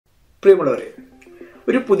പ്രിയമുള്ളവരെ,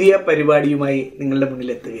 ഒരു പുതിയ പരിപാടിയുമായി നിങ്ങളുടെ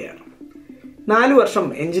മുന്നിലെത്തുകയാണ്. 4 വർഷം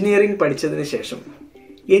എഞ്ചിനീയറിംഗ് പഠിച്ചതിന് ശേഷം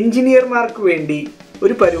എഞ്ചിനീയർമാർക്ക് വേണ്ടി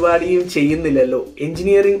ഒരു പരിപാടിയും ചെയ്യുന്നില്ലല്ലോ,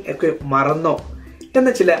 എഞ്ചിനീയറിംഗ് ഒക്കെ മറന്നോ എന്ന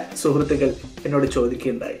ചില സുഹൃത്തുക്കൾ എന്നോട്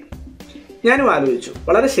ചോദിക്കുകയുണ്ടായി. ഞാനും ആലോചിച്ചു,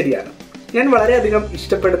 വളരെ ശരിയാണ്. ഞാൻ വളരെയധികം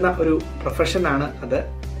ഇഷ്ടപ്പെടുന്ന ഒരു പ്രൊഫഷനാണ് അത്.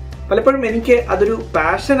 പലപ്പോഴും എനിക്ക് അതൊരു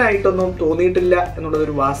പാഷനായിട്ടൊന്നും തോന്നിയിട്ടില്ല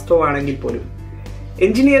എന്നുള്ളതൊരു വാസ്തവമാണെങ്കിൽ പോലും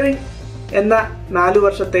എഞ്ചിനീയറിംഗ് എന്ന 4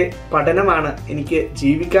 വർഷത്തെ പഠനമാണ് എനിക്ക്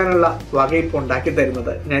ജീവിക്കാനുള്ള വകയിപ്പോൾ ഉണ്ടാക്കി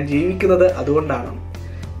തരുന്നത്. ഞാൻ ജീവിക്കുന്നത് അതുകൊണ്ടാണ്.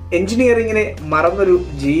 എഞ്ചിനീയറിങ്ങിനെ മറന്നൊരു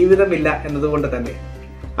ജീവിതമില്ല എന്നതുകൊണ്ട് തന്നെ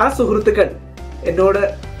ആ സുഹൃത്തുക്കൾ എന്നോട്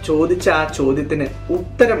ചോദിച്ച ആ ചോദ്യത്തിന്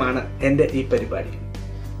ഉത്തരമാണ് എൻ്റെ ഈ പരിപാടി.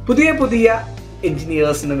 പുതിയ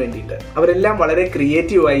എഞ്ചിനീയേഴ്സിന് വേണ്ടിയിട്ട് അവരെല്ലാം വളരെ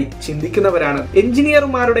ക്രിയേറ്റീവായി ചിന്തിക്കുന്നവരാണ്.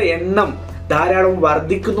 എഞ്ചിനീയർമാരുടെ എണ്ണം ധാരാളം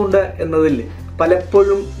വർദ്ധിക്കുന്നുണ്ട് എന്നതിൽ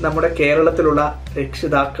പലപ്പോഴും നമ്മുടെ കേരളത്തിലുള്ള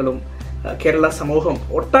രക്ഷിതാക്കളും കേരള സമൂഹം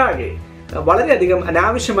ഒട്ടാകെ വളരെയധികം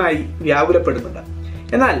അനാവശ്യമായി വ്യാകുലപ്പെടുന്നുണ്ട്.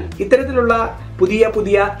 എന്നാൽ ഇത്തരത്തിലുള്ള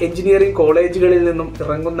പുതിയ എഞ്ചിനീയറിംഗ് കോളേജുകളിൽ നിന്നും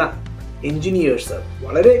ഇറങ്ങുന്ന എഞ്ചിനീയേഴ്സ്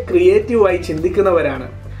വളരെ ക്രിയേറ്റീവായി ചിന്തിക്കുന്നവരാണ്.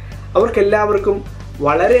 അവർക്കെല്ലാവർക്കും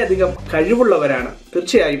വളരെയധികം കഴിവുള്ളവരാണ്.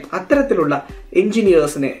 തീർച്ചയായും അത്തരത്തിലുള്ള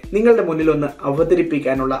എഞ്ചിനീയേഴ്സിനെ നിങ്ങളുടെ മുന്നിലൊന്ന്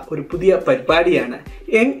അവതരിപ്പിക്കാനുള്ള ഒരു പുതിയ പരിപാടിയാണ്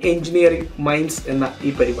യങ് എഞ്ചിനീയറിംഗ് മൈൻഡ്സ് എന്ന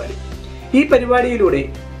ഈ പരിപാടി. ഈ പരിപാടിയിലൂടെ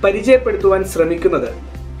പരിചയപ്പെടുത്തുവാൻ ശ്രമിക്കുന്നത്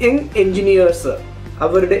യങ് എഞ്ചിനീയേഴ്സ്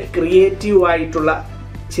അവരുടെ ക്രിയേറ്റീവായിട്ടുള്ള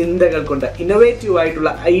ചിന്തകൾ കൊണ്ട്, ഇന്നോവേറ്റീവ്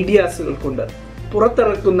ആയിട്ടുള്ള ഐഡിയാസുകൾ കൊണ്ട്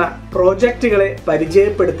പുറത്തിറക്കുന്ന പ്രോജക്റ്റുകളെ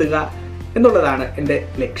പരിചയപ്പെടുത്തുക എന്നുള്ളതാണ് എൻ്റെ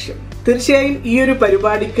ലക്ഷ്യം. തീർച്ചയായും ഈ ഒരു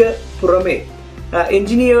പരിപാടിക്ക് പുറമെ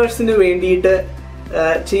എഞ്ചിനീയേഴ്സിന് വേണ്ടിയിട്ട്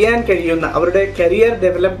ചെയ്യാൻ കഴിയുന്ന, അവരുടെ കരിയർ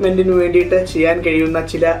ഡെവലപ്മെൻറ്റിന് വേണ്ടിയിട്ട് ചെയ്യാൻ കഴിയുന്ന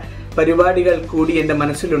ചില പരിപാടികൾ കൂടി എൻ്റെ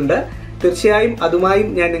മനസ്സിലുണ്ട്. തീർച്ചയായും അതുമായും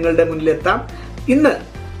ഞാൻ നിങ്ങളുടെ മുന്നിലെത്താം. ഇന്ന്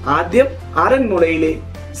ആദ്യം ആറന്മുളയിലെ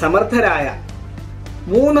സമർത്ഥരായ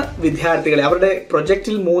 3 വിദ്യാർത്ഥികളെ, അവരുടെ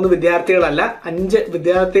പ്രൊജക്റ്റിൽ 3 വിദ്യാർത്ഥികളല്ല 5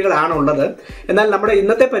 വിദ്യാർത്ഥികളാണുള്ളത്. എന്നാൽ നമ്മുടെ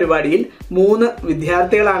ഇന്നത്തെ പരിപാടിയിൽ 3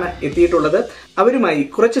 വിദ്യാർത്ഥികളാണ് എത്തിയിട്ടുള്ളത്. അവരുമായി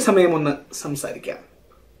കുറച്ച് സമയം ഒന്ന് സംസാരിക്കാം.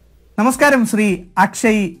 നമസ്കാരം ശ്രീ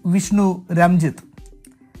അക്ഷയ്, വിഷ്ണു, രംജിത്ത്.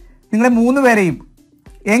 നിങ്ങളെ 3 പേരെയും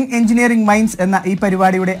യങ് എഞ്ചിനീയറിംഗ് മൈൻഡ്സ് എന്ന ഈ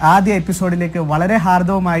പരിപാടിയുടെ ആദ്യ എപ്പിസോഡിലേക്ക് വളരെ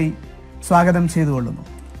ഹാർദവമായി സ്വാഗതം ചെയ്തുകൊള്ളുന്നു.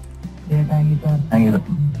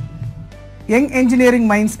 യങ് എഞ്ചിനീയറിംഗ്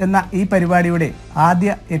മൈൻഡ്സ് എന്ന ഈ പരിപാടിയുടെ ആദ്യ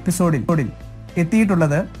എപ്പിസോഡിൽ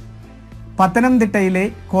എത്തിയിട്ടുള്ളത് പത്തനംതിട്ടയിലെ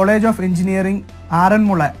college of engineering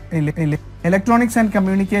ആറന്മുളയിലെ electronics and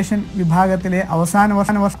communication വിഭാഗത്തിലെ അവസാന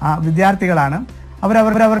വർഷ വിദ്യാർത്ഥികളാണ്.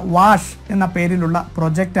 അവർ വാഷ് എന്ന പേരിലുള്ള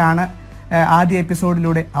പ്രൊജക്റ്റാണ് ആദ്യ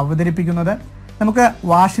എപ്പിസോഡിലൂടെ അവതരിപ്പിക്കുന്നത്. നമുക്ക്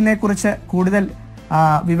വാഷിനെ കുറിച്ച് കൂടുതൽ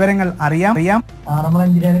വിവരങ്ങൾ അറിയാം. ആറന്മുള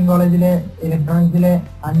എഞ്ചിനീയറിംഗ് കോളേജിലെ ഇലക്ട്രോണിക്സിലെ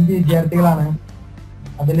 5 വിദ്യാർത്ഥികളാണ്.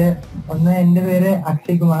 അതില് ഒന്ന് എന്റെ പേര്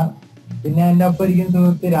അക്ഷയ് കുമാർ, പിന്നെ എന്റെ ഒപ്പം ഇരിക്കുന്ന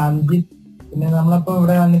സുഹൃത്ത് രാംജിത്ത്, പിന്നെ നമ്മളപ്പോ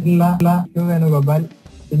ഇവിടെ വന്നിട്ടുള്ള വേണുഗോപാൽ,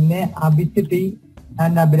 പിന്നെ അഭിജിത്ത്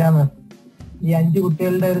ആൻഡ് അഭിരാമൻ. ഈ 5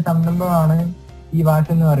 കുട്ടികളുടെ ഒരു സംരംഭമാണ് ഈ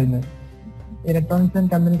വാഷ് എന്ന് പറയുന്നത്. ഇലക്ട്രോണിക്സ്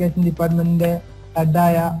ആൻഡ് കമ്മ്യൂണിക്കേഷൻ ഡിപ്പാർട്ട്മെന്റിന്റെ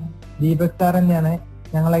ഹെഡായ ദീപക് സാർ തന്നെയാണ്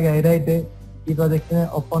ഞങ്ങളെ ഗൈഡായിട്ട് ഈ പ്രൊജക്ടിന്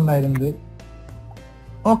ഒപ്പം ഉണ്ടായിരുന്നത്.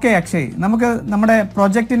 ഓക്കെ അക്ഷയ്, നമുക്ക് നമ്മുടെ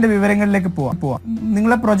പ്രൊജക്ടിന്റെ വിവരങ്ങളിലേക്ക് പോവാം.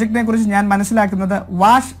 നിങ്ങളുടെ പ്രൊജക്ടിനെ കുറിച്ച് ഞാൻ മനസ്സിലാക്കുന്നത്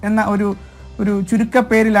വാഷ് എന്ന ഒരു ചുരുക്ക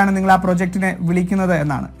പേരിലാണ് നിങ്ങൾ ആ പ്രൊജക്ടിനെ വിളിക്കുന്നത്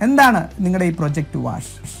എന്നാണ്. എന്താണ് നിങ്ങളുടെ ഈ പ്രൊജക്ട്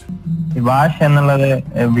വാഷ്? വാഷ് എന്നുള്ളത്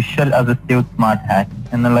വിഷ്വൽ അസിസ്റ്റീവ് സ്മാർട്ട് ഹാറ്റ്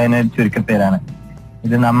എന്നുള്ളതിന് ചുരുക്കപ്പേരാണ്.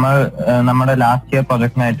 ഇത് നമ്മുടെ ലാസ്റ്റ് ഇയർ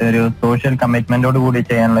പ്രൊജക്ടിനായിട്ട് ഒരു സോഷ്യൽ കമ്മിറ്റ്മെന്റോട് കൂടി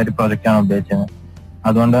ചെയ്യാനുള്ള ഒരു പ്രൊജക്റ്റാണ് ഉദ്ദേശിച്ചത്.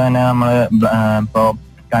 അതുകൊണ്ട് തന്നെ നമ്മൾ ഇപ്പോ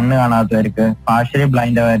കണ്ണ് കാണാത്തവർക്ക്, പാർഷ്യലി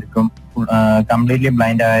ബ്ലൈൻഡ് ആയവർക്കും, കംപ്ലീറ്റ്ലി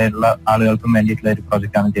ബ്ലൈൻഡ് ആയിട്ടുള്ള ആളുകൾക്കും വേണ്ടിയിട്ടുള്ള ഒരു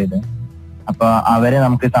പ്രൊജക്റ്റ് ആണ് ചെയ്തത്. അപ്പൊ അവരെ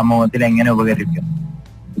നമുക്ക് സമൂഹത്തിൽ എങ്ങനെ ഉപകരിക്കും?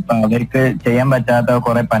 ഇപ്പൊ അവർക്ക് ചെയ്യാൻ പറ്റാത്ത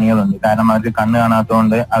കുറെ പണികളുണ്ട്. കാരണം അവർക്ക് കണ്ണ്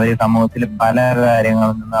കാണാത്തതുകൊണ്ട് അവർ സമൂഹത്തിൽ പല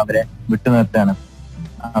കാര്യങ്ങളിൽ നിന്ന് അവരെ വിട്ടുനിർത്തുകയാണ്.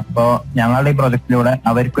 അപ്പോ ഞങ്ങളുടെ ഈ പ്രൊജക്റ്റിലൂടെ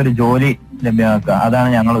അവർക്കൊരു ജോലി ലഭ്യമാക്കുക, അതാണ്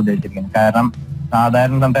ഞങ്ങൾ ഉദ്ദേശിക്കുന്നത്. കാരണം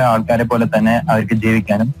സാധാരണ ആൾക്കാരെ പോലെ തന്നെ അവർക്ക്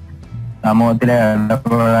ജീവിക്കാനും സമൂഹത്തിലെ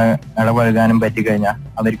ഇടപഴകാനും പറ്റിക്കഴിഞ്ഞാൽ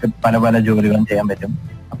അവർക്ക് പല ജോലികളും ചെയ്യാൻ പറ്റും.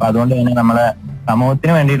 അപ്പൊ അതുകൊണ്ട് തന്നെ നമ്മളെ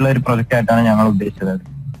സമൂഹത്തിന് വേണ്ടിയിട്ടുള്ള ഒരു പ്രൊജക്റ്റ് ആയിട്ടാണ് ഞങ്ങൾ ഉദ്ദേശിച്ചത്.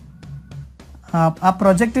 ആ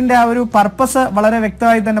പ്രൊജക്ടിന്റെ ആ ഒരു പർപ്പസ് വളരെ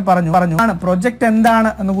വ്യക്തമായി തന്നെ പറഞ്ഞു. പ്രൊജക്ട് എന്താണ്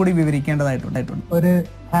എന്ന് കൂടി വിവരിക്കേണ്ടതായിട്ടുണ്ട്. ഒരു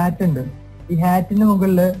ഹാറ്റ് ഉണ്ട്. ഈ ഹാറ്റിന്റെ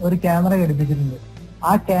മുകളിൽ ഒരു ക്യാമറ ഘടിപ്പിച്ചിട്ടുണ്ട്.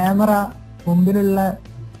 ആ ക്യാമറ മുമ്പിലുള്ള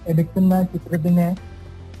എടുക്കുന്ന ചിത്രത്തിനെ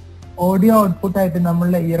ഓഡിയോ ഔട്ട്പുട്ട് ആയിട്ട്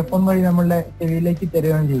നമ്മളുടെ ഇയർഫോൺ വഴി നമ്മളുടെ ചെവിയിലേക്ക്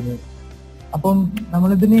തരികയാണ് ചെയ്യുന്നത്. അപ്പം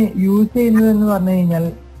നമ്മളിതിന് യൂസ് ചെയ്യുന്നത് എന്ന് പറഞ്ഞു കഴിഞ്ഞാൽ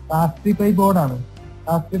റാസ്പെറി ബോർഡാണ്.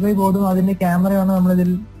 റാസ്പെറി ബോർഡും അതിന്റെ ക്യാമറയാണ് നമ്മളിതിൽ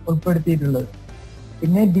ഉൾപ്പെടുത്തിയിട്ടുള്ളത്.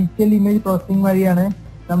 പിന്നെ ഡിജിറ്റൽ ഇമേജ് പ്രോസസിംഗ് വഴിയാണ്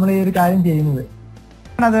നമ്മൾ ഈ ഒരു കാര്യം ചെയ്യുന്നത്.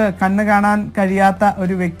 അത് കണ്ണ് കാണാൻ കഴിയാത്ത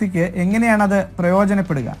ഒരു വ്യക്തിക്ക് എങ്ങനെയാണ് അത്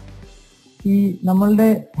പ്രയോജനപ്പെടുക? ഈ നമ്മളുടെ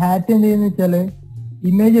ഹാറ്റ് എന്ത് ചെയ്യുന്ന വെച്ചാല്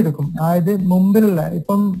ഇമേജ് എടുക്കും. അതായത് മുമ്പിലുള്ള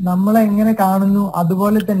ഇപ്പം നമ്മളെ എങ്ങനെ കാണുന്നു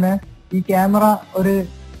അതുപോലെ തന്നെ ഈ ക്യാമറ ഒരു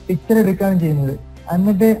പിക്ചർ എടുക്കുകയാണ് ചെയ്യുന്നത്.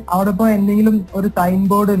 എന്നിട്ട് അവിടെ ഇപ്പൊ എന്തെങ്കിലും ഒരു സൈൻ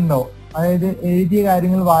ബോർഡ് ഉണ്ടോ, അതായത് എഴുതിയ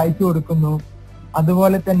കാര്യങ്ങൾ വായിച്ചു കൊടുക്കുന്നു.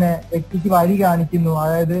 അതുപോലെ തന്നെ വ്യക്തിക്ക് വഴി കാണിക്കുന്നു.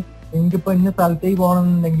 അതായത് നിങ്ങൾക്കിപ്പോ ഇന്ന സ്ഥലത്തേക്ക്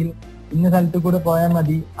പോകണമെന്നുണ്ടെങ്കിൽ ഇന്ന സ്ഥലത്ത് കൂടെ പോയാൽ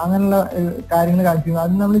മതി, അങ്ങനെയുള്ള കാര്യങ്ങൾ കാണിക്കുന്നു.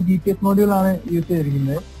 അത് നമ്മൾ GPS മോഡ്യൂളാണ് യൂസ്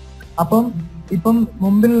ചെയ്തിരിക്കുന്നത്. അപ്പം ഇപ്പം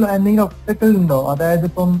മുമ്പിൽ എന്തെങ്കിലും ഒബ്സ്റ്റക്കിൾ ഉണ്ടോ, അതായത്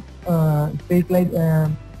ഇപ്പം സ്ട്രീറ്റ് ലൈറ്റ്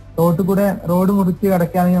റോഡ് മുറിച്ച്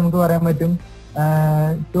കിടക്കുകയാണെങ്കിൽ നമുക്ക് പറയാൻ പറ്റും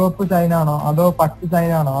ചുവപ്പ് സൈനാണോ അതോ പച്ച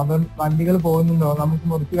സൈനാണോ അതോ വണ്ടികൾ പോകുന്നുണ്ടോ, നമുക്ക്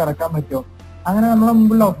മുറിച്ച് കിടക്കാൻ പറ്റുമോ. അങ്ങനെ നമ്മളെ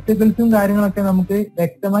മുമ്പുള്ള ഒബ്സ്റ്റക്കിൾസും കാര്യങ്ങളൊക്കെ നമുക്ക്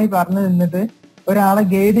വ്യക്തമായി പറഞ്ഞു തന്നിട്ട് ഒരാളെ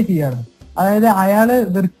ഗൈഡ് ചെയ്യാണ്. അതായത് അയാള്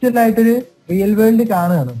വിർച്വൽ ആയിട്ടൊരു റിയൽ വേൾഡ്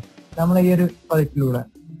കാണുകയാണ് നമ്മളെ ഈ ഒരു പ്രൊജക്റ്റിലൂടെ.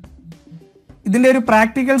 ഇതിന്റെ ഒരു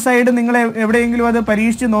പ്രാക്ടിക്കൽ സൈഡ് നിങ്ങൾ എവിടെയെങ്കിലും അത്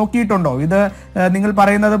പരീക്ഷിച്ച് നോക്കിയിട്ടുണ്ടോ? ഇത് നിങ്ങൾ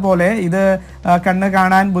പറയുന്നത് പോലെ ഇത് കണ്ണ്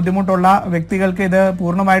കാണാൻ ബുദ്ധിമുട്ടുള്ള വ്യക്തികൾക്ക് ഇത്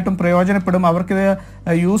പൂർണ്ണമായിട്ടും പ്രയോജനപ്പെടും, അവർക്കിത്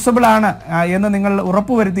യൂസബിൾ ആണ് എന്ന് നിങ്ങൾ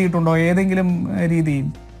ഉറപ്പുവരുത്തിയിട്ടുണ്ടോ ഏതെങ്കിലും രീതിയിൽ?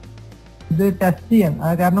 ഇത് ടെസ്റ്റ് ചെയ്യാൻ,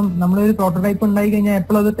 കാരണം നമ്മളൊരു പ്രോട്ടോടൈപ്പ് ഉണ്ടായി കഴിഞ്ഞാൽ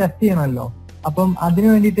എപ്പോഴും അത് ടെസ്റ്റ് ചെയ്യണമല്ലോ. അപ്പം അതിനു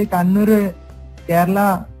വേണ്ടിയിട്ട് കണ്ണൂർ കേരള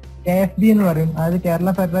KFB എന്ന് പറയും, അതായത് കേരള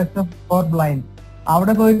ഫെഡറേഷൻ ഫോർ ബ്ലൈൻഡ്,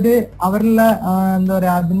 അവിടെ പോയിട്ട് അവരുടെ എന്താ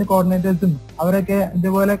പറയാ അതിന്റെ കോർഡിനേറ്റേഴ്സും അവരൊക്കെ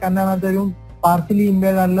ഇതുപോലെ കണ്ണാണാത്തവരും പാർഷ്യലി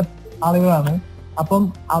ഇമ്പയർഡ് ആയിട്ടുള്ള ആളുകളാണ്. അപ്പം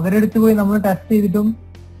അവരുടെ അടുത്ത് പോയി നമ്മൾ ടെസ്റ്റ് ചെയ്തിട്ടും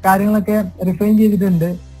കാര്യങ്ങളൊക്കെ റിഫൈൻ ചെയ്തിട്ടുണ്ട്.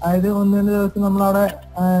 അതായത് 1-2 ദിവസം നമ്മളവിടെ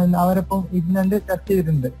അവരപ്പം ഇരുന്നുണ്ട് ടെസ്റ്റ്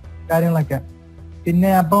ചെയ്തിട്ടുണ്ട് കാര്യങ്ങളൊക്കെ. പിന്നെ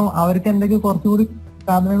അപ്പം അവർക്ക് എന്തൊക്കെ കുറച്ചുകൂടി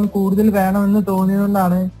സാധനങ്ങൾ കൂടുതൽ വേണമെന്ന്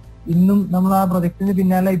തോന്നിയതുകൊണ്ടാണ് ഇന്നും നമ്മൾ ആ പ്രൊജക്ടിന്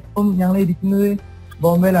പിന്നാലെ ഇപ്പം ഞങ്ങൾ ഇരിക്കുന്നത്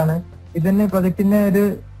ബോംബെയിലാണ്. ഇതന്നെ പ്രൊജക്ടിന്റെ ഒരു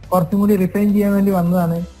കുറച്ചും കൂടി റിഫൈൻ ചെയ്യാൻ വേണ്ടി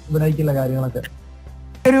വന്നതാണ് ഇവിടേക്കുള്ള കാര്യങ്ങളൊക്കെ.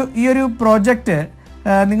 ഈ ഒരു പ്രോജക്റ്റ്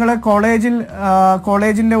നിങ്ങൾ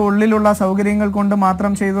കോളേജിന്റെ ഉള്ളിലുള്ള സൗകര്യങ്ങൾ കൊണ്ട്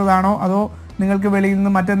മാത്രം ചെയ്തതാണോ അതോ നിങ്ങൾക്ക് വെളിയിൽ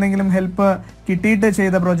നിന്ന് മറ്റെന്തെങ്കിലും ഹെൽപ്പ് കിട്ടിയിട്ട്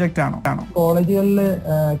ചെയ്ത പ്രോജക്റ്റ് ആണോ? കോളേജുകളിൽ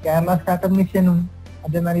കേരള സ്റ്റാർട്ടപ്പ് മിഷനും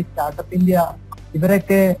അതേമാതിരി സ്റ്റാർട്ടപ്പ് ഇന്ത്യ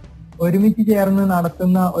ഇവരൊക്കെ ഒരുമിച്ച് ചേർന്ന്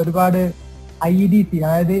നടത്തുന്ന ഒരുപാട് IEDC,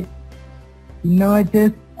 അതായത്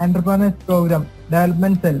innovators entrepreneurs programme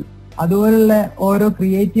development cell, അതുപോലുള്ള ഓരോ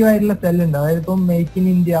ക്രിയേറ്റീവ് ആയിട്ടുള്ള സെല്ലുണ്ട്. അതായത് ഇപ്പം മേക്ക് ഇൻ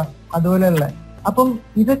ഇന്ത്യ അതുപോലെയുള്ള. അപ്പം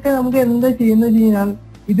ഇതൊക്കെ നമുക്ക് എന്താ ചെയ്യുന്നത് വെച്ച് കഴിഞ്ഞാൽ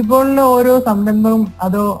ഇതുപോലുള്ള ഓരോ സംരംഭവും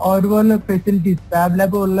അതോ അതുപോലുള്ള ഫെസിലിറ്റീസ് ഫാബ്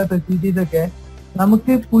ലാബ് പോലുള്ള ഫെസിലിറ്റീസ് ഒക്കെ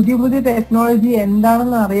നമുക്ക് പുതിയ പുതിയ ടെക്നോളജി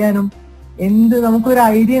എന്താണെന്ന് അറിയാനും നമുക്കൊരു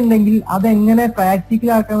ഐഡിയ ഉണ്ടെങ്കിൽ അതെങ്ങനെ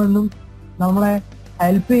പ്രാക്ടിക്കൽ ആക്കാമെന്നും നമ്മളെ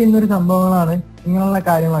ഹെൽപ്പ് ചെയ്യുന്ന ഒരു സംഭവങ്ങളാണ് ഇങ്ങനെയുള്ള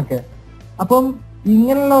കാര്യങ്ങളൊക്കെ. അപ്പം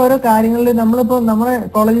ഇങ്ങനെയുള്ള ഓരോ കാര്യങ്ങളിൽ നമ്മളിപ്പോ നമ്മുടെ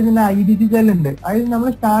കോളേജിൽ തന്നെ IDC സെല്ലുണ്ട്. അതായത് നമ്മൾ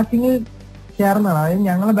സ്റ്റാർട്ടിങ്ങിൽ ചേർന്നാണ്, അതായത്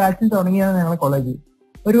ഞങ്ങളെ ബാച്ചിൽ തുടങ്ങിയാണ് ഞങ്ങളെ കോളേജ്.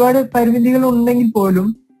 ഒരുപാട് പരിമിതികൾ ഉണ്ടെങ്കിൽ പോലും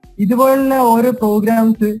ഇതുപോലുള്ള ഓരോ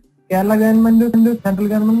പ്രോഗ്രാംസ് കേരള ഗവൺമെന്റും സെൻട്രൽ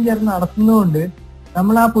ഗവൺമെന്റും ചേർന്ന് നടത്തുന്നതുകൊണ്ട്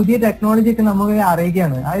നമ്മൾ ആ പുതിയ ടെക്നോളജി ഒക്കെ നമുക്ക്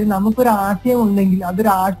അറിയുകയാണ്. അതായത് നമുക്കൊരു ആശയം ഉണ്ടെങ്കിൽ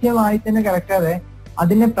അതൊരു ആശയമായി തന്നെ കിടക്കാതെ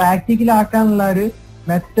അതിനെ പ്രാക്ടിക്കലാക്കാനുള്ള ഒരു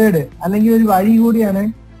മെത്തേഡ് അല്ലെങ്കിൽ ഒരു വഴി കൂടിയാണ്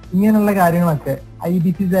ഇങ്ങനെയുള്ള കാര്യങ്ങളൊക്കെ.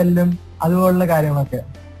 IDC സെല്ലും അതുപോലുള്ള കാര്യങ്ങളൊക്കെ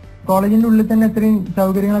കോളേജിന്റെ ഉള്ളിൽ തന്നെ ഇത്രയും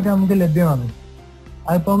സൗകര്യങ്ങളൊക്കെ നമുക്ക് ലഭ്യമാണ്.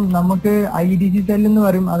 അതിപ്പം നമുക്ക് IDC സെൽ എന്ന്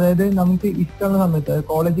പറയും, അതായത് നമുക്ക് ഇഷ്ടമുള്ള സമയത്ത്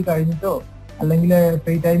കോളേജ് കഴിഞ്ഞിട്ടോ അല്ലെങ്കിൽ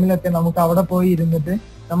ഫ്രീ ടൈമിലൊക്കെ നമുക്ക് അവിടെ പോയി ഇരുന്നിട്ട്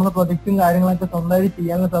നമ്മുടെ പ്രൊജക്റ്റും കാര്യങ്ങളൊക്കെ സ്വന്തമായിട്ട്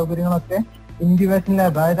ചെയ്യാനുള്ള സൗകര്യങ്ങളൊക്കെ ഇൻക്യുബേഷൻ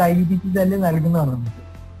ലാബ് അതായത് IDC സെല്ല് നൽകുന്നതാണ് നമുക്ക്.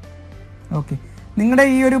 ഓക്കെ, നിങ്ങളുടെ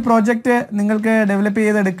ഈ ഒരു പ്രോജക്റ്റ് നിങ്ങൾക്ക് ഡെവലപ്പ്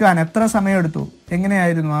ചെയ്തെടുക്കാൻ എത്ര സമയം എടുത്തു?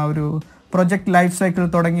 എങ്ങനെയായിരുന്നു ആ ഒരു പ്രൊജക്ട് ലൈഫ് സൈക്കിൾ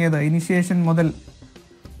തുടങ്ങിയത് ഇനിഷ്യേഷൻ മുതൽ?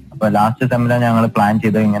 അപ്പൊ ലാസ്റ്റ് സെമ്മിലാണ് ഞങ്ങൾ പ്ലാൻ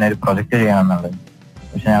ചെയ്തത് ഇങ്ങനെ ഒരു പ്രൊജക്ട് ചെയ്യാന്നുള്ളത്.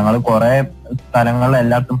 പക്ഷെ ഞങ്ങൾ കുറെ സ്ഥലങ്ങളിൽ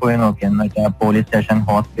എല്ലായിടത്തും പോയി നോക്കി. എന്ന് വെച്ചാൽ പോലീസ് സ്റ്റേഷൻ,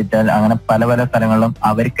 ഹോസ്പിറ്റൽ, അങ്ങനെ പല പല സ്ഥലങ്ങളിലും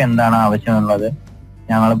അവർക്ക് എന്താണ് ആവശ്യമുള്ളത്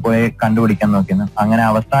ഞങ്ങൾ പോയി കണ്ടുപിടിക്കാൻ നോക്കിയത്. അങ്ങനെ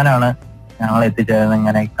അവസാനമാണ് ഞങ്ങൾ എത്തിച്ചേരുന്നത്.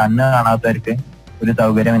 ഇങ്ങനെ കണ്ണ് കാണാത്തവർക്ക് ഒരു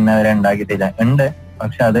സൗകര്യം ഇന്നവരെ ഉണ്ടാക്കിയിട്ടില്ല. ഉണ്ട്,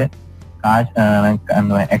 പക്ഷെ അത്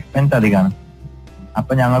എക്സ്പെൻസ് അധികമാണ്.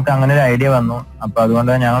 അപ്പൊ ഞങ്ങൾക്ക് അങ്ങനെ ഒരു ഐഡിയ വന്നു. അപ്പൊ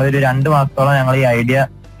അതുകൊണ്ട് ഞങ്ങൾ ഒരു 2 മാസത്തോളം ഞങ്ങൾ ഈ ഐഡിയ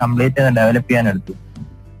കംപ്ലീറ്റ് ഡെവലപ്പ് ചെയ്യാൻ എടുത്തു.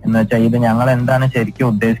 എന്ന് വെച്ചാൽ ഇത് ഞങ്ങൾ എന്താണ് ശരിക്കും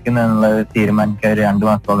ഉദ്ദേശിക്കുന്നത് എന്നുള്ളത് തീരുമാനിക്കാൻ ഒരു 2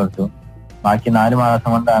 മാസത്തോളം എടുത്തു. ബാക്കി 4 മാസം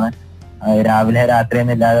കൊണ്ടാണ് രാവിലെ രാത്രി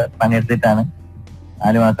എന്നില്ലാതെ പണിയെടുത്തിട്ടാണ്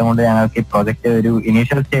 4 മാസം കൊണ്ട് ഞങ്ങൾക്ക് ഈ പ്രോജക്റ്റ് ഒരു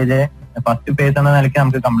ഇനീഷ്യൽ സ്റ്റേജ് ഫസ്റ്റ് ഫേസ് എന്ന നിലയ്ക്ക്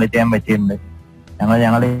നമുക്ക് കംപ്ലീറ്റ് ചെയ്യാൻ പറ്റിയിട്ടുണ്ട്.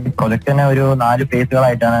 ഞങ്ങൾ ഈ പ്രൊജക്ട് തന്നെ ഒരു 4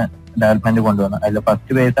 ഫേസുകളായിട്ടാണ് ഡെവലപ്മെന്റ് കൊണ്ടുവന്നത്. അതിൽ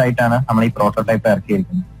ഫസ്റ്റ് ഫേസ് ആയിട്ടാണ് നമ്മൾ ഈ പ്രോട്ടോടൈപ്പ്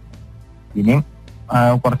ഇറക്കിയിരിക്കുന്നത്. ഇനിയും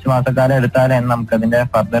കുറച്ച് മാസക്കാലം എടുത്താലേ നമുക്ക് അതിന്റെ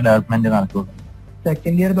ഫർദർ ഡെവലപ്മെന്റ് നടക്കുള്ളൂ.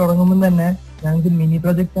 സെക്കൻഡ് ഇയർ തുടങ്ങുമ്പോൾ തന്നെ ഞങ്ങൾക്ക് മിനി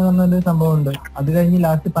പ്രൊജക്ട് എന്ന് പറഞ്ഞൊരു സംഭവം ഉണ്ട്. അത് കഴിഞ്ഞ്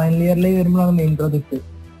ലാസ്റ്റ് ഫൈനൽ ഇയറിലേക്ക് വരുമ്പോഴാണ് മെയിൻ പ്രൊജക്ട്.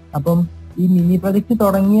 അപ്പം ഈ മിനി പ്രൊജക്ട്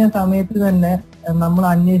തുടങ്ങിയ സമയത്ത് തന്നെ നമ്മൾ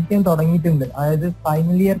അന്വേഷിക്കാൻ തുടങ്ങിയിട്ടുണ്ട്. അതായത്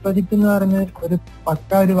ഫൈനൽ ഇയർ പ്രൊജക്ട് എന്ന് പറഞ്ഞ ഒരു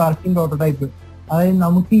ഒരു വർക്കിംഗ് പ്രോട്ടോടൈപ്പ്. അതായത്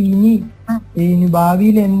നമുക്ക് ഇനി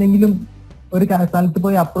ഭാവിയിൽ എന്തെങ്കിലും ഒരു സ്ഥലത്ത്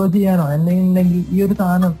പോയി അപ്രോച്ച് ചെയ്യാനോ എന്തെങ്കിലും ഈ ഒരു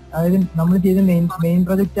സാധനം, അതായത് നമ്മൾ ചെയ്ത മെയിൻ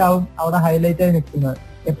പ്രൊജക്റ്റ് ആവും അവിടെ ഹൈലൈറ്റ് ആയി നിൽക്കുന്നത്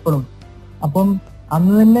എപ്പോഴും. അപ്പം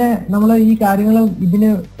അന്ന് തന്നെ നമ്മൾ ഈ കാര്യങ്ങളും ഇതിനെ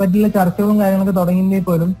പറ്റിയുള്ള ചർച്ചകളും കാര്യങ്ങളൊക്കെ തുടങ്ങിയതിൽ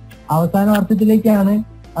പോലും അവസാന വർഷത്തിലേക്കാണ്,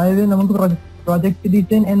 അതായത് നമുക്ക് പ്രൊജക്ട്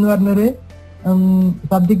ഡിസൈൻ എന്ന് പറഞ്ഞൊരു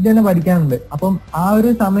സബ്ജക്ട് തന്നെ പഠിക്കാനുണ്ട്. അപ്പം ആ ഒരു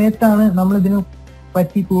സമയത്താണ് നമ്മൾ ഇതിനെ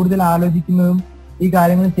പറ്റി കൂടുതൽ ആലോചിക്കുന്നതും ഈ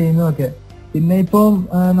കാര്യങ്ങൾ ചെയ്യുന്നതും ഒക്കെ. പിന്നെ ഇപ്പം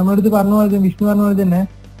നമ്മളടുത്ത് പറഞ്ഞ പോലെ വിഷ്ണു പറഞ്ഞ പോലെ തന്നെ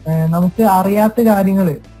നമുക്ക് അറിയാത്ത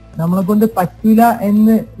കാര്യങ്ങള് നമ്മളെ കൊണ്ട് പറ്റൂല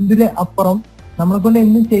എന്ന് ഇതില് അപ്പുറം നമ്മളെ കൊണ്ട്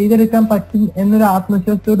എന്തും ചെയ്തെടുക്കാൻ പറ്റും എന്നൊരു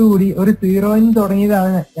ആത്മവിശ്വാസത്തോടു കൂടി ഒരു സീറോയിൽ നിന്ന്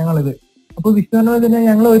തുടങ്ങിയതാണ് ഞങ്ങളിത്. അപ്പൊ വിഷ്ണു പറഞ്ഞ പോലെ തന്നെ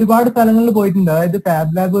ഞങ്ങൾ ഒരുപാട് സ്ഥലങ്ങളിൽ പോയിട്ടുണ്ട്. അതായത്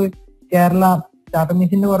ഫാബ് ലാബ് കേരള, സ്റ്റാർട്ടപ്പ്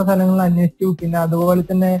മിഷന്റെ കുറെ സ്ഥലങ്ങളിൽ അന്വേഷിച്ചു. പിന്നെ അതുപോലെ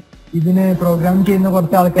തന്നെ ഇതിന് പ്രോഗ്രാം ചെയ്യുന്ന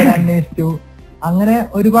കുറച്ച് ആൾക്കാരെ അന്വേഷിച്ചു. അങ്ങനെ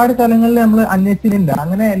ഒരുപാട് സ്ഥലങ്ങളിൽ നമ്മൾ അന്വേഷിച്ചിട്ടുണ്ട്.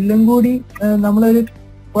 അങ്ങനെ എല്ലാം കൂടി നമ്മളൊരു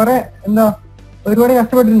കുറെ ഒരുപാട്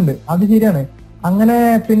കഷ്ടപ്പെട്ടിട്ടുണ്ട്, അത് ശരിയാണ്. അങ്ങനെ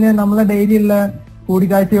പിന്നെ നമ്മളെ ഡെയിലി ഉള്ള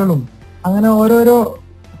കൂടിക്കാഴ്ചകളും അങ്ങനെ ഓരോരോ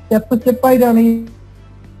സ്റ്റെപ്പായിട്ടാണ് ഈ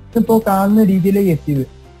ഇപ്പോ കാണുന്ന രീതിയിലേക്ക് എത്തിയത്.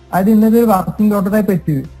 അത് ഇന്നത്തെ വർക്കിംഗ് പ്രോട്ടോടൈപ്പ്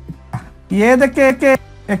എത്തിയത്. ഏതൊക്കെയൊക്കെ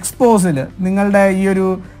എക്സ്പോസില് നിങ്ങളുടെ ഈ ഒരു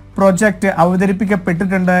പ്രോജക്റ്റ്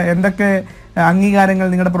അവതരിപ്പിക്കപ്പെട്ടിട്ടുണ്ട്? എന്തൊക്കെ അംഗീകാരങ്ങൾ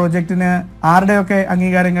നിങ്ങളുടെ പ്രോജക്റ്റിന്, ആരുടെയൊക്കെ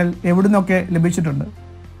അംഗീകാരങ്ങൾ എവിടുന്നൊക്കെ ലഭിച്ചിട്ടുണ്ട്?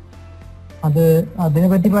 അതിനെ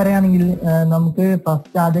പറ്റി പറയുകയാണെങ്കിൽ നമുക്ക്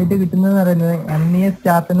ഫസ്റ്റ് ആദ്യമായിട്ട് കിട്ടുന്നത് പറയുന്നത് MES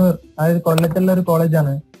ചാത്തന്നൂർ, അതായത് കൊല്ലത്തുള്ള ഒരു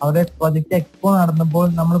കോളേജാണ്. അവിടെ പ്രൊജക്ട് എക്സ്പോ നടന്നപ്പോൾ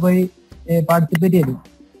നമ്മൾ പോയി പാർട്ടിസിപ്പേറ്റ് ചെയ്തു.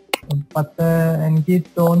 എനിക്ക്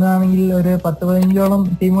തോന്നുകയാണെങ്കിൽ ഒരു 10-15ഓളം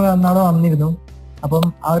ടീമുകൾ അന്നാളെ വന്നിരുന്നു. അപ്പം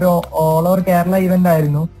ആ ഒരു ഓൾ ഓവർ കേരള ഇവന്റ്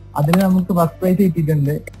ആയിരുന്നു. അതിൽ നമുക്ക് ഫസ്റ്റ് പ്രൈസ്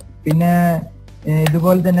കിട്ടിയിട്ടുണ്ട്. പിന്നെ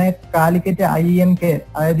ഇതുപോലെ തന്നെ കാലിക്കറ്റ് INK,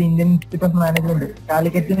 അതായത് ഇന്ത്യൻ ഇൻസ്റ്റിറ്റ്യൂട്ട് ഓഫ് മാനേജ്മെന്റ്,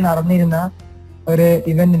 കാലിക്കറ്റിൽ നടന്നിരുന്ന ഒരു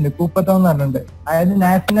ഇവന്റ് ഉണ്ട്, കൂപ്പത്തോ എന്ന് പറഞ്ഞിട്ടുണ്ട്. അതായത്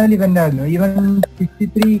നാഷണൽ ഇവന്റ് ആയിരുന്നു. ഈവൻ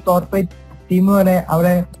 63 കോർപ്പറേറ്റ് ടീം വരെ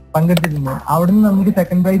അവിടെ പങ്കെടുത്തിട്ടുണ്ട്. അവിടുന്ന് നമുക്ക്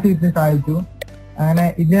സെക്കൻഡ് പ്രൈസ് കിട്ടാൻ സാധിച്ചു. അങ്ങനെ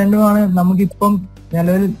ഇത് രണ്ടുമാണ് നമുക്കിപ്പം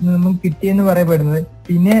നിലവിൽ നമുക്ക് കിട്ടിയെന്ന് പറയപ്പെടുന്നത്.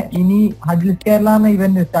 പിന്നെ ഇനി ഹഡ്ലിസ് കേരള എന്ന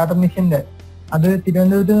ഇവന്റ് സ്റ്റാർട്ടപ്പ് മിഷന്റെ, അത്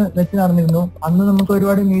തിരുവനന്തപുരത്ത് വെച്ച് നടന്നിരുന്നു. അന്ന് നമുക്ക്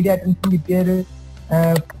ഒരുപാട് മീഡിയ അറ്റൻഷൻ കിട്ടിയ ഒരു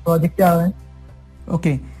പ്രോജക്റ്റ് ആണ്.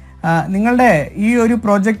 ഓക്കെ, നിങ്ങളുടെ ഈ ഒരു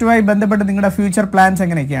പ്രോജക്റ്റുമായി ബന്ധപ്പെട്ട് നിങ്ങളുടെ ഫ്യൂച്ചർ പ്ലാൻസ്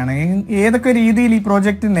എങ്ങനെയൊക്കെയാണ്? ഏതൊക്കെ രീതിയിൽ ഈ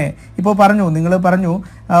പ്രോജക്റ്റിനെ ഇപ്പോൾ നിങ്ങൾ പറഞ്ഞു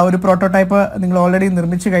ഒരു പ്രോട്ടോടൈപ്പ് നിങ്ങൾ ഓൾറെഡി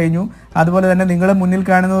നിർമ്മിച്ചു കഴിഞ്ഞു. അതുപോലെ തന്നെ നിങ്ങൾ മുന്നിൽ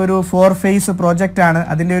കാണുന്ന ഒരു 4 ഫേസ് പ്രോജക്റ്റ് ആണ്.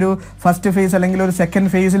 അതിൻ്റെ ഒരു ഫസ്റ്റ് ഫേസ് അല്ലെങ്കിൽ ഒരു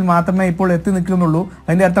സെക്കൻഡ് ഫേസിൽ മാത്രമേ ഇപ്പോൾ എത്തി നിൽക്കുന്നുള്ളൂ.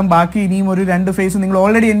 അതിൻ്റെ അർത്ഥം ബാക്കി ഇനിയും ഒരു 2 ഫേസ് നിങ്ങൾ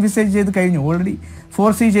ഓൾറെഡി എൻവിസേജ് ചെയ്ത് കഴിഞ്ഞു, ഓൾറെഡി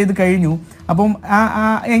 4C ചെയ്ത് കഴിഞ്ഞു. അപ്പം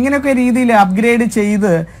എങ്ങനെയൊക്കെ രീതിയിൽ അപ്ഗ്രേഡ്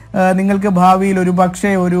ചെയ്ത് നിങ്ങൾക്ക് ഭാവിയിൽ ഒരു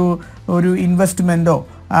പക്ഷേ ഒരു ഇൻവെസ്റ്റ്മെൻറ്റോ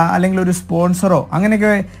അല്ലെങ്കിൽ ഒരു സ്പോൺസറോ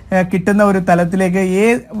അങ്ങനെയൊക്കെ കിട്ടുന്ന ഒരു തലത്തിലേക്ക്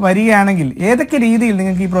വരികയാണെങ്കിൽ ഏതൊക്കെ രീതിയിൽ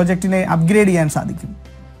നിങ്ങൾക്ക് ഈ പ്രോജക്റ്റിനെ അപ്ഗ്രേഡ് ചെയ്യാൻ സാധിക്കും?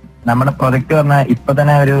 നമ്മുടെ പ്രൊജക്ട് പറഞ്ഞാൽ ഇപ്പൊ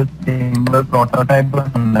തന്നെ ഒരു സിമ്പിൾ പ്രോട്ടോടൈപ്പ്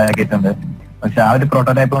ഉണ്ടാക്കിയിട്ടുണ്ട്. പക്ഷെ ആ ഒരു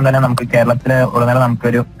പ്രോട്ടോടൈപ്പ് കൊണ്ട് തന്നെ നമുക്ക് കേരളത്തിലെ ഉടനീളം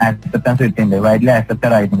നമുക്കൊരു ആക്സെപ്റ്റൻസ് കിട്ടിയിട്ടുണ്ട്, വൈഡ്ലി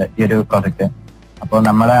ആക്സെപ്റ്റഡ് ആയിട്ടുണ്ട് ഈ ഒരു പ്രോജക്ട്. അപ്പോൾ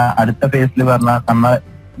നമ്മളെ അടുത്ത ഫേസിൽ പറഞ്ഞാൽ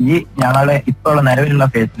ഞങ്ങളുടെ ഇപ്പൊ ഉള്ള നിലവിലുള്ള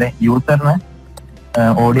ഫേസില് യൂസറിന്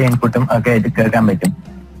ഓഡിയോ ഇൻപുട്ടും ഒക്കെ ആയിട്ട് കേൾക്കാൻ പറ്റും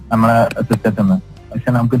നമ്മളെ സിസ്റ്റത്തിൽ നിന്ന്. പക്ഷെ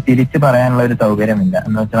നമുക്ക് തിരിച്ചു പറയാനുള്ള ഒരു സൗകര്യമില്ല.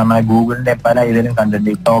 എന്ന് വെച്ചാൽ നമ്മളെ ഗൂഗിളിന്റെ പല ഇതിലും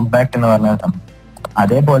കണ്ടിട്ട് ടോക്ക് ബാക്ക് എന്ന് പറഞ്ഞ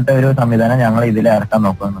അതേപോലത്തെ ഒരു സംവിധാനം ഞങ്ങൾ ഇതിൽ ഇറക്കാൻ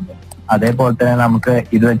നോക്കുന്നുണ്ട്. അതേപോലെ തന്നെ നമുക്ക്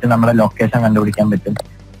ഇത് വെച്ച് നമ്മുടെ ലൊക്കേഷൻ കണ്ടുപിടിക്കാൻ പറ്റും.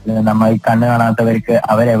 നമ്മൾ ഈ കണ്ണ് കാണാത്തവർക്ക്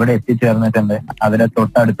അവരെവിടെ എത്തിച്ചേർന്നിട്ടുണ്ട്, അവരെ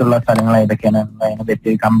തൊട്ടടുത്തുള്ള സ്ഥലങ്ങൾ ഏതൊക്കെയാണ് അതിനെ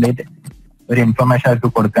പറ്റി കംപ്ലീറ്റ് ഒരു ഇൻഫർമേഷൻ അവർക്ക്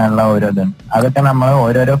കൊടുക്കാനുള്ള ഓരോ ഇതുണ്ട്. അതൊക്കെ നമ്മൾ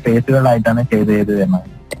ഓരോരോ ഫേസുകളായിട്ടാണ് ചെയ്ത് വരുന്നത്.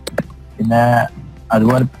 പിന്നെ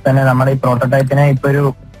അതുപോലെ തന്നെ നമ്മുടെ ഈ പ്രോട്ടോടൈപ്പിനെ ഇപ്പൊ ഒരു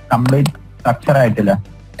കംപ്ലീറ്റ് സ്ട്രക്ചർ ആയിട്ടില്ല.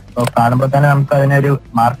 അപ്പൊ കാണുമ്പോൾ തന്നെ നമുക്ക് അതിനൊരു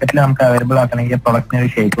മാർക്കറ്റിൽ നമുക്ക് അവൈലബിൾ ആക്കണമെങ്കിൽ പ്രൊഡക്റ്റിന് ഒരു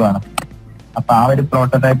ഷേപ്പ് വേണം. അപ്പൊ ആ ഒരു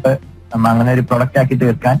പ്രോട്ടോടൈപ്പ് നമ്മൾ അങ്ങനെ ഒരു പ്രൊഡക്റ്റ് ആക്കി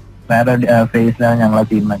തീർക്കാൻ വേറെ ഫേസിലാണ് ഞങ്ങൾ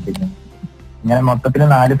തീരുമാനിച്ചിരിക്കുന്നത്. ഇങ്ങനെ മൊത്തത്തിൽ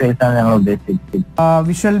 4 ഫേസാണ് ഞങ്ങൾ ഉദ്ദേശിച്ചിരിക്കുന്നത്.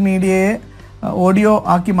 വിഷ്വൽ മീഡിയയെ ഓഡിയോ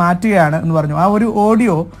ആക്കി മാറ്റുകയാണ് എന്ന് പറഞ്ഞു. ആ ഒരു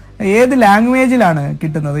ഓഡിയോ ഏത് ലാംഗ്വേജിലാണ്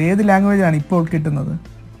കിട്ടുന്നത്? ഏത് ലാംഗ്വേജിലാണ് ഇപ്പോൾ കിട്ടുന്നത്?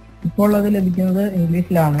 ഇപ്പോൾ അത് ലഭിക്കുന്നത്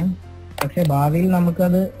ഇംഗ്ലീഷിലാണ്. പക്ഷെ ഭാവിയിൽ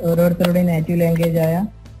നമുക്കത് ഓരോരുത്തരുടെയും നേറ്റീവ് ലാംഗ്വേജ് ആയ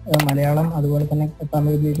മലയാളം, അതുപോലെ തന്നെ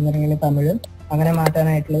തമിഴ് ഉപയോഗിക്കുന്നുണ്ടെങ്കിൽ തമിഴ്, അങ്ങനെ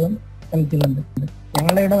മാറ്റാനായിട്ടുള്ളതും ശ്രമിക്കുന്നുണ്ട്.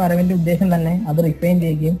 ഞങ്ങളുടെ ഇവിടെ വരവിന്റെ ഉദ്ദേശം തന്നെ അത് റിഫൈൻ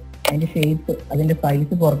ചെയ്യുകയും അതിന്റെ ഷേപ്പ്, അതിന്റെ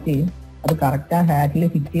സൈസ് കുറയ്ക്കുകയും അത് കറക്റ്റ് ആ ഹാറ്റിൽ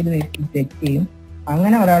ഫിറ്റ് ചെയ്ത് സെറ്റ് ചെയ്യും.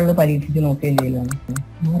 അങ്ങനെ ഒരാൾ പരീക്ഷിച്ച് നോക്കുകയും ചെയ്യുകയാണ്.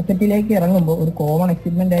 മാർക്കറ്റിലേക്ക് ഇറങ്ങുമ്പോൾ ഒരു കോമൺ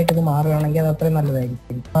എക്യുപ്മെന്റ് ആയിട്ട് ഇത് മാറുകയാണെങ്കിൽ അത് അത്രയും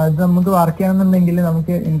നല്ലതായിരിക്കും. അത് നമുക്ക് വർക്ക് ചെയ്യണമെന്നുണ്ടെങ്കിൽ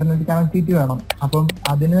നമുക്ക് ഇന്റർനെറ്റ് കണക്ടിവിറ്റി വേണം. അപ്പം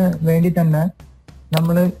അതിന് വേണ്ടി തന്നെ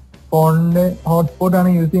നമ്മൾ ഫോണിന്റെ ഹോട്ട്സ്പോട്ട് ആണ്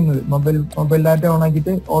യൂസ് ചെയ്യുന്നത്. മൊബൈൽ ഡാറ്റ ഓൺ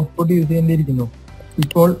ആക്കിയിട്ട് ഹോട്ട്സ്പോട്ട് യൂസ് ചെയ്യേണ്ടിയിരിക്കുന്നു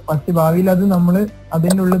ഇപ്പോൾ. പക്ഷെ ഭാവിയിൽ അത് നമ്മൾ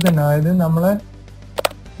അതിന്റെ ഉള്ളിൽ തന്നെ, അതായത് നമ്മളെ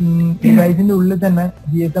ഡിവൈസിന്റെ ഉള്ളിൽ തന്നെ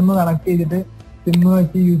GSM കണക്ട് ചെയ്തിട്ട് സിം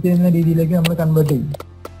വെച്ച് യൂസ് ചെയ്യുന്ന രീതിയിലേക്ക് നമ്മൾ കൺവേർട്ട് ചെയ്യും.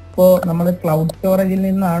 ഇപ്പോൾ നമ്മൾ ക്ലൗഡ് സ്റ്റോറേജിൽ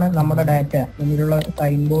നിന്നാണ് നമ്മുടെ ഡാറ്റ, മുന്നിലുള്ള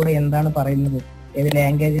സൈൻ ബോർഡ് എന്താണ് പറയുന്നത്, ഏത്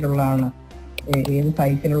ലാംഗ്വേജിലുള്ളതാണ്, ഏത്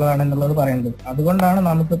സൈസിലുള്ളതാണ് എന്നുള്ളത് പറയുന്നത്. അതുകൊണ്ടാണ്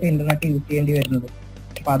നമുക്കിപ്പോൾ ഇന്റർനെറ്റ് യൂസ് ചെയ്യേണ്ടി വരുന്നത്.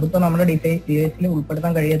 അപ്പൊ അതിപ്പോ നമ്മുടെ ഡിവൈസിൽ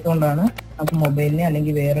ഉൾപ്പെടുത്താൻ കഴിയാത്തതുകൊണ്ടാണ് നമുക്ക് മൊബൈലിനെ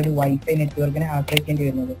അല്ലെങ്കിൽ വേറൊരു വൈഫൈ നെറ്റ്വർക്കിനെ ആശ്രയിക്കേണ്ടി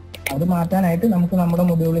വരുന്നത്. അത് മാറ്റാനായിട്ട് നമുക്ക് നമ്മുടെ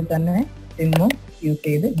മൊബൈലിൽ തന്നെ സിമ്മും യൂസ്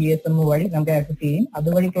ചെയ്ത് GSM വഴി നമുക്ക് ആക്സസ് ചെയ്യും,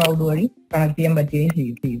 അതുവഴി ക്ലൗഡ് വഴി കണക്ട് ചെയ്യാൻ പറ്റുകയും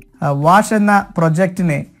ചെയ്യും. വാഷ് എന്ന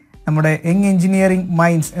പ്രൊജക്ടിനെ നമ്മുടെ യങ് എഞ്ചിനീയറിംഗ്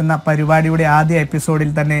മൈൻഡ്സ് എന്ന പരിപാടിയുടെ ആദ്യ എപ്പിസോഡിൽ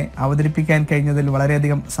തന്നെ അവതരിപ്പിക്കാൻ കഴിഞ്ഞതിൽ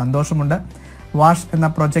വളരെയധികം സന്തോഷമുണ്ട്. വാഷ് എന്ന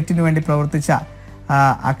പ്രൊജക്റ്റിന് വേണ്ടി പ്രവർത്തിച്ച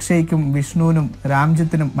അക്ഷയ്ക്കും വിഷ്ണുവിനും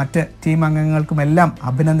രാംജിത്തിനും മറ്റ് ടീം അംഗങ്ങൾക്കുമെല്ലാം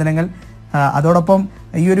അഭിനന്ദനങ്ങൾ. അതോടൊപ്പം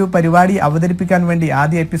ഈ ഒരു പരിപാടി അവതരിപ്പിക്കാൻ വേണ്ടി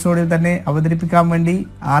ആദ്യ എപ്പിസോഡിൽ തന്നെ അവതരിപ്പിക്കാൻ വേണ്ടി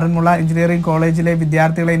ആറന്മുള എഞ്ചിനീയറിംഗ് കോളേജിലെ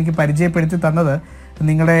വിദ്യാർത്ഥികളെ എനിക്ക് പരിചയപ്പെടുത്തി തന്നത്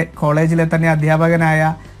നിങ്ങളുടെ കോളേജിലെ തന്നെ അധ്യാപകനായ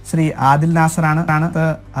ശ്രീ ആദിൽ നാസറാണ്.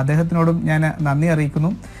 അദ്ദേഹത്തിനോടും ഞാൻ നന്ദി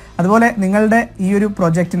അറിയിക്കുന്നു. അതുപോലെ നിങ്ങളുടെ ഈ ഒരു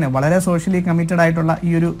പ്രൊജക്റ്റിന്, വളരെ സോഷ്യലി കമ്മിറ്റഡ് ആയിട്ടുള്ള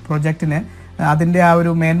ഈ ഒരു പ്രൊജക്റ്റിന് അതിൻ്റെ ആ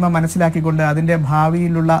ഒരു മേന്മ മനസ്സിലാക്കിക്കൊണ്ട് അതിൻ്റെ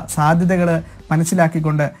ഭാവിയിലുള്ള സാധ്യതകൾ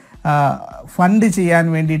മനസ്സിലാക്കിക്കൊണ്ട് ഫണ്ട് ചെയ്യാൻ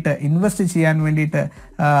വേണ്ടിയിട്ട്, ഇൻവെസ്റ്റ് ചെയ്യാൻ വേണ്ടിയിട്ട്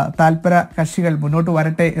താല്പര്യ കക്ഷികൾ മുന്നോട്ട്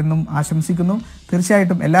വരട്ടെ എന്നും ആശംസിക്കുന്നു.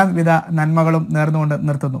 തീർച്ചയായിട്ടും എല്ലാവിധ നന്മകളും നേർന്നുകൊണ്ട്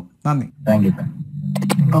നിർത്തുന്നു. നന്ദി. Thank you.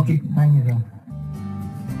 Okay, thank you.